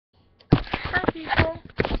people,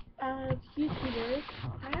 YouTubers,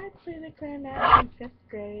 I play the clarinet in 5th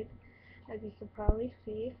grade, as you can probably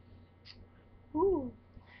see. Ooh.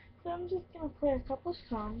 So I'm just gonna play a couple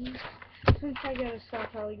songs, since I gotta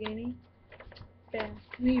stop Allegheny. Bam,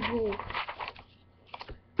 we rule.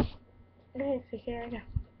 Okay, so here I go.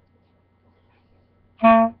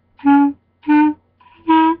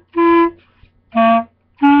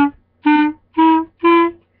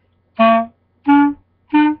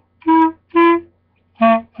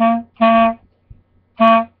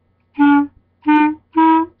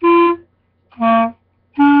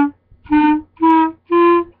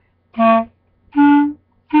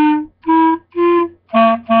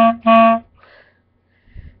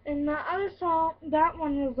 And the other song, that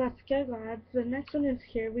one was Let's Go Lads. The next one is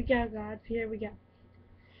Here We Go Lads. Here we go.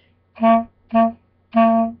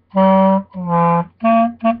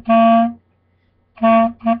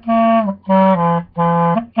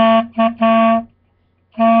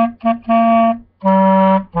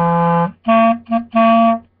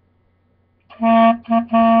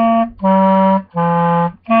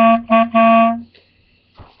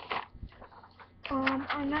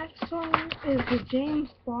 Our next song is the James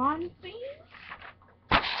Bond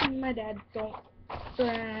theme. My dad don't, so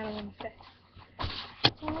I don't want to say.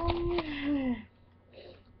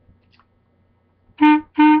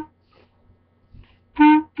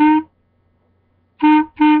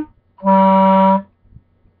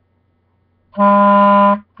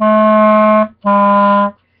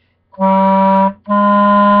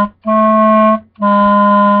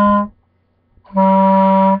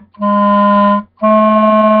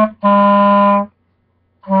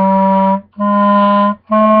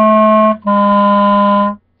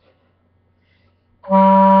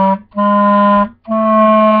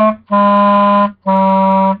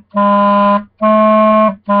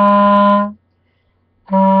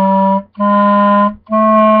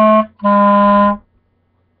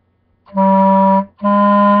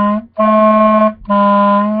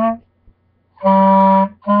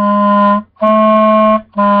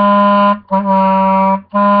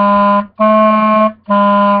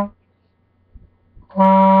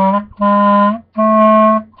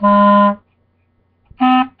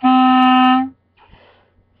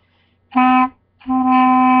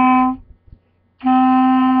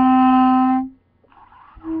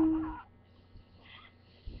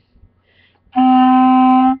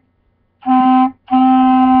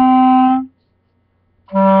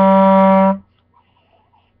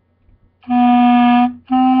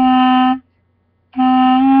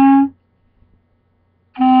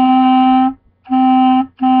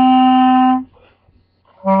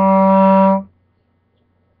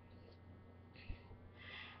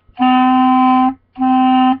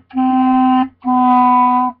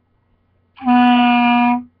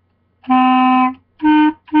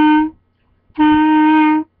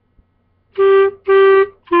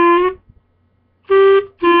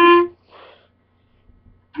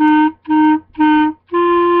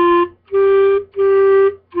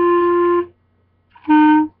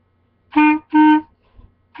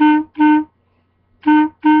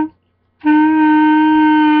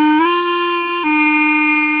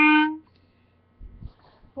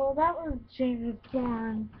 Well, that was James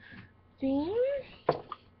Bond theme.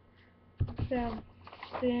 So,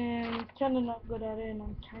 I'm kind of not good at it, and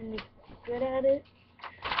I'm kind of good at it.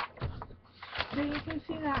 So you can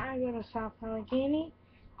see that I go to South Allegheny,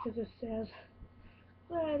 because it says,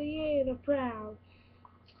 Gladiator Proud.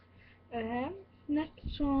 And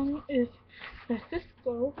next song is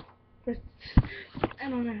Francisco. I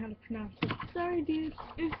don't know how to pronounce it. Sorry, dude.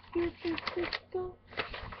 If you're Francisco,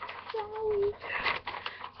 sorry.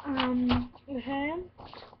 Okay.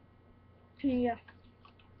 Yeah.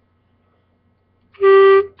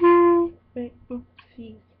 Wait,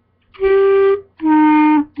 oopsie.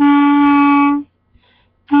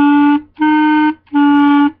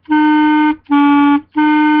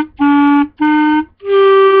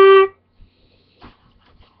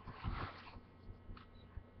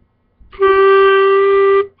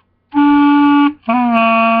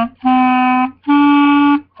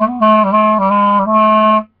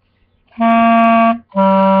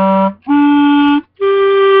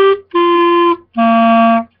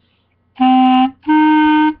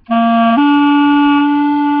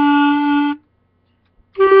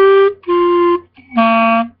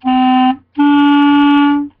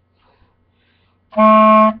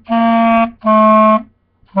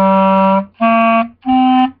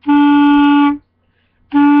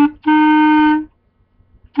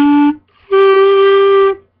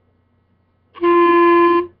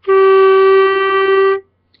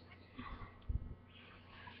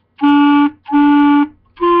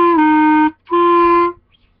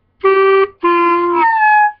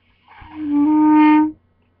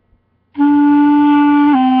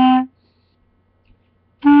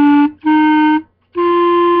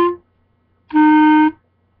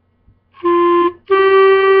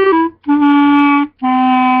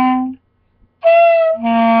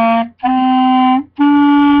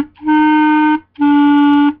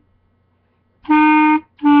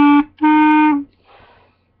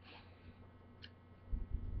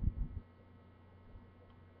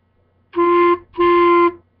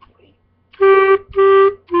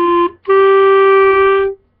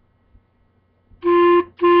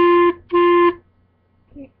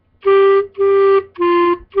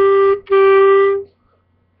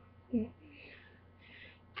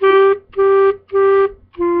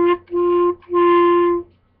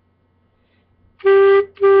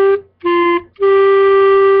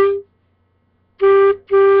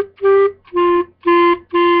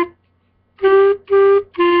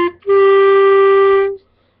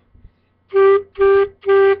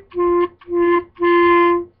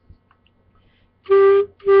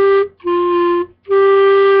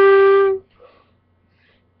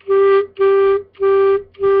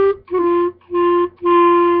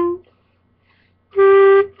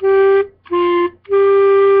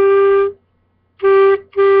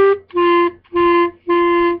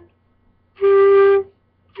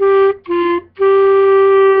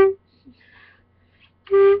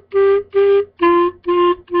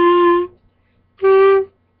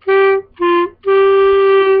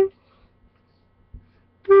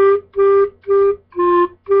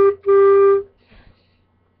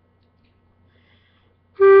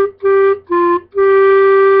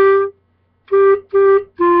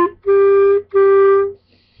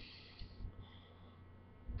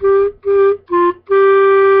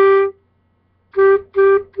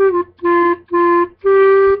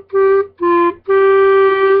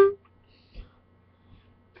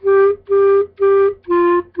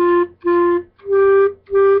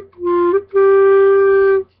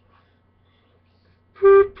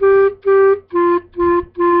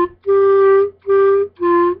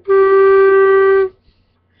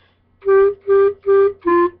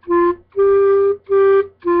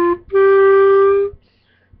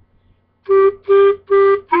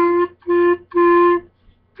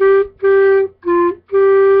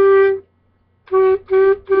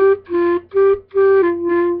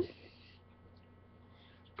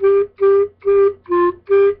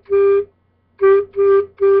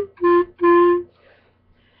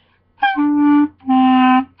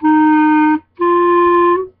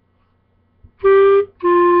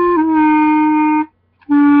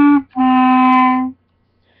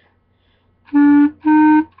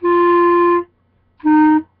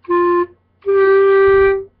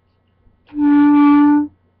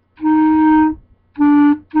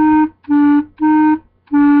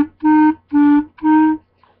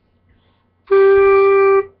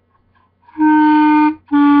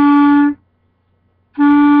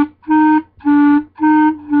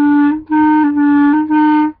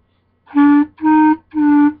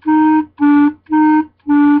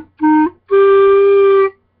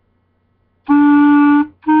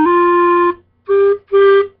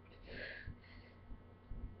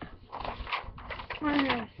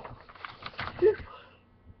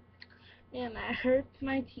 hurts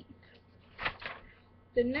my teeth.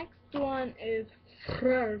 The next one is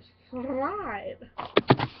fried.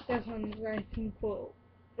 This one I think will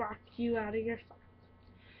rock you out of your socks.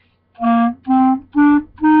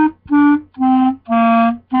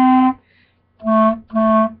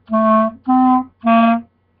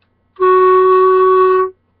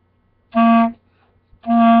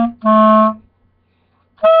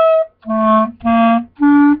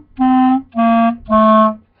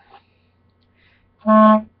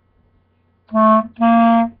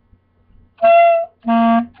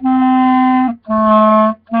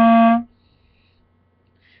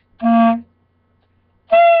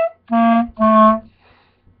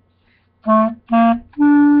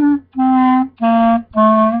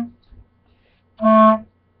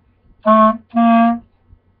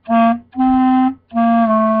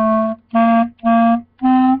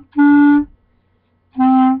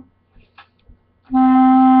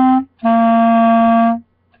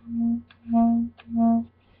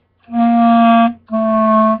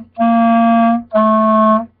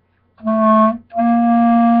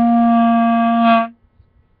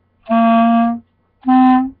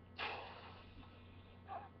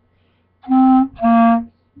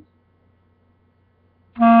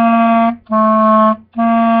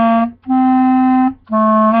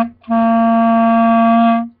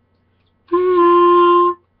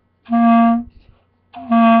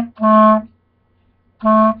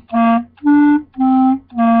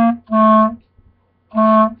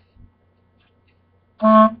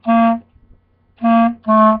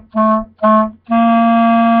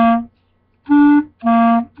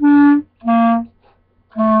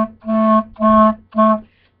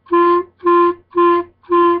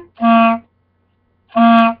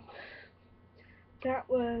 That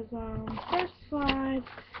was first slide.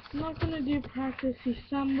 I'm not gonna do practice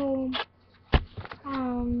assemble.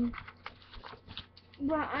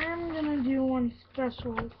 But I am gonna do one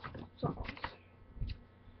special song.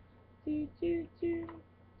 Do do do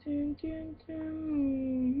do do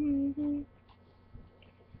do.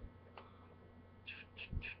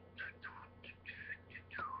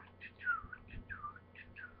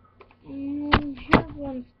 Here's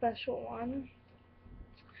one special one.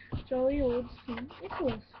 Jolly old St.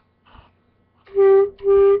 Nicholas.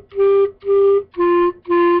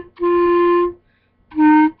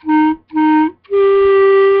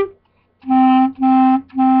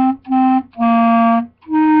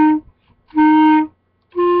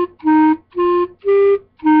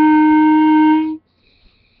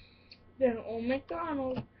 Then Old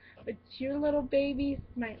MacDonald, with your little baby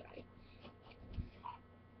smiling.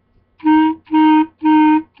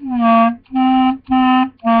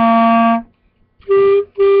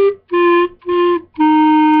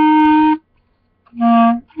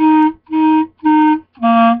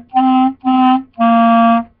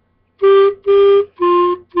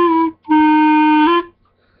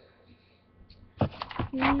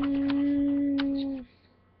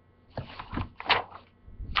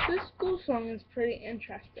 This school song is pretty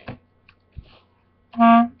interesting.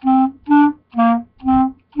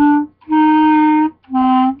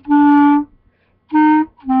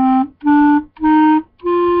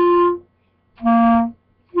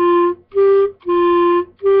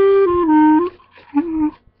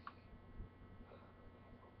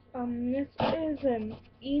 This is an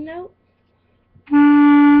E note,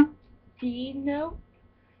 D note,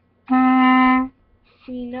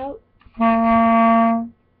 C note.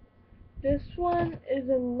 This one is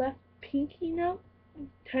a left pinky note,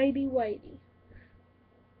 tighty whitey.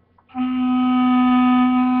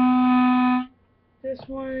 This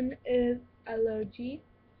one is a low G,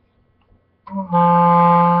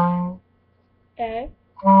 A.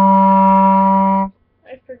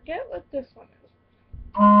 I forget what this one is.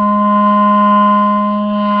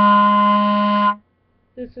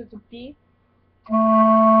 This is a B.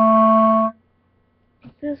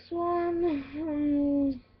 This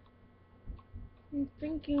one, I'm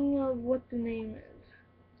thinking of what the name is.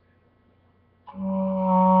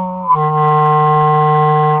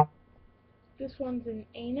 This one's an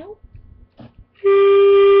A note.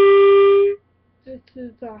 This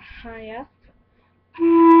is a high F.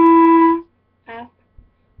 F.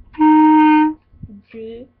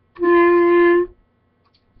 G.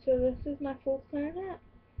 So this is my full clarinet.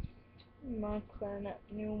 My clarinet,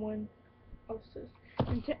 new one else's.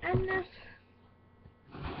 And to end this,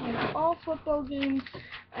 and all football games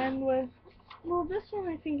end with, well, this one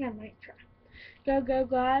I think I might try. Go, go,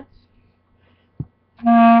 Glads.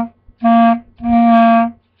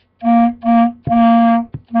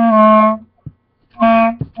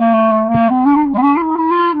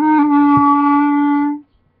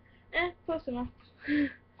 Close enough.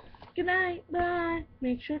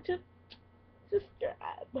 make sure to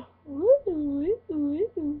subscribe. Woo, woo,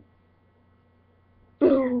 woo.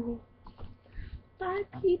 Boom. Bye,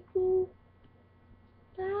 people.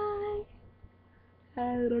 Bye.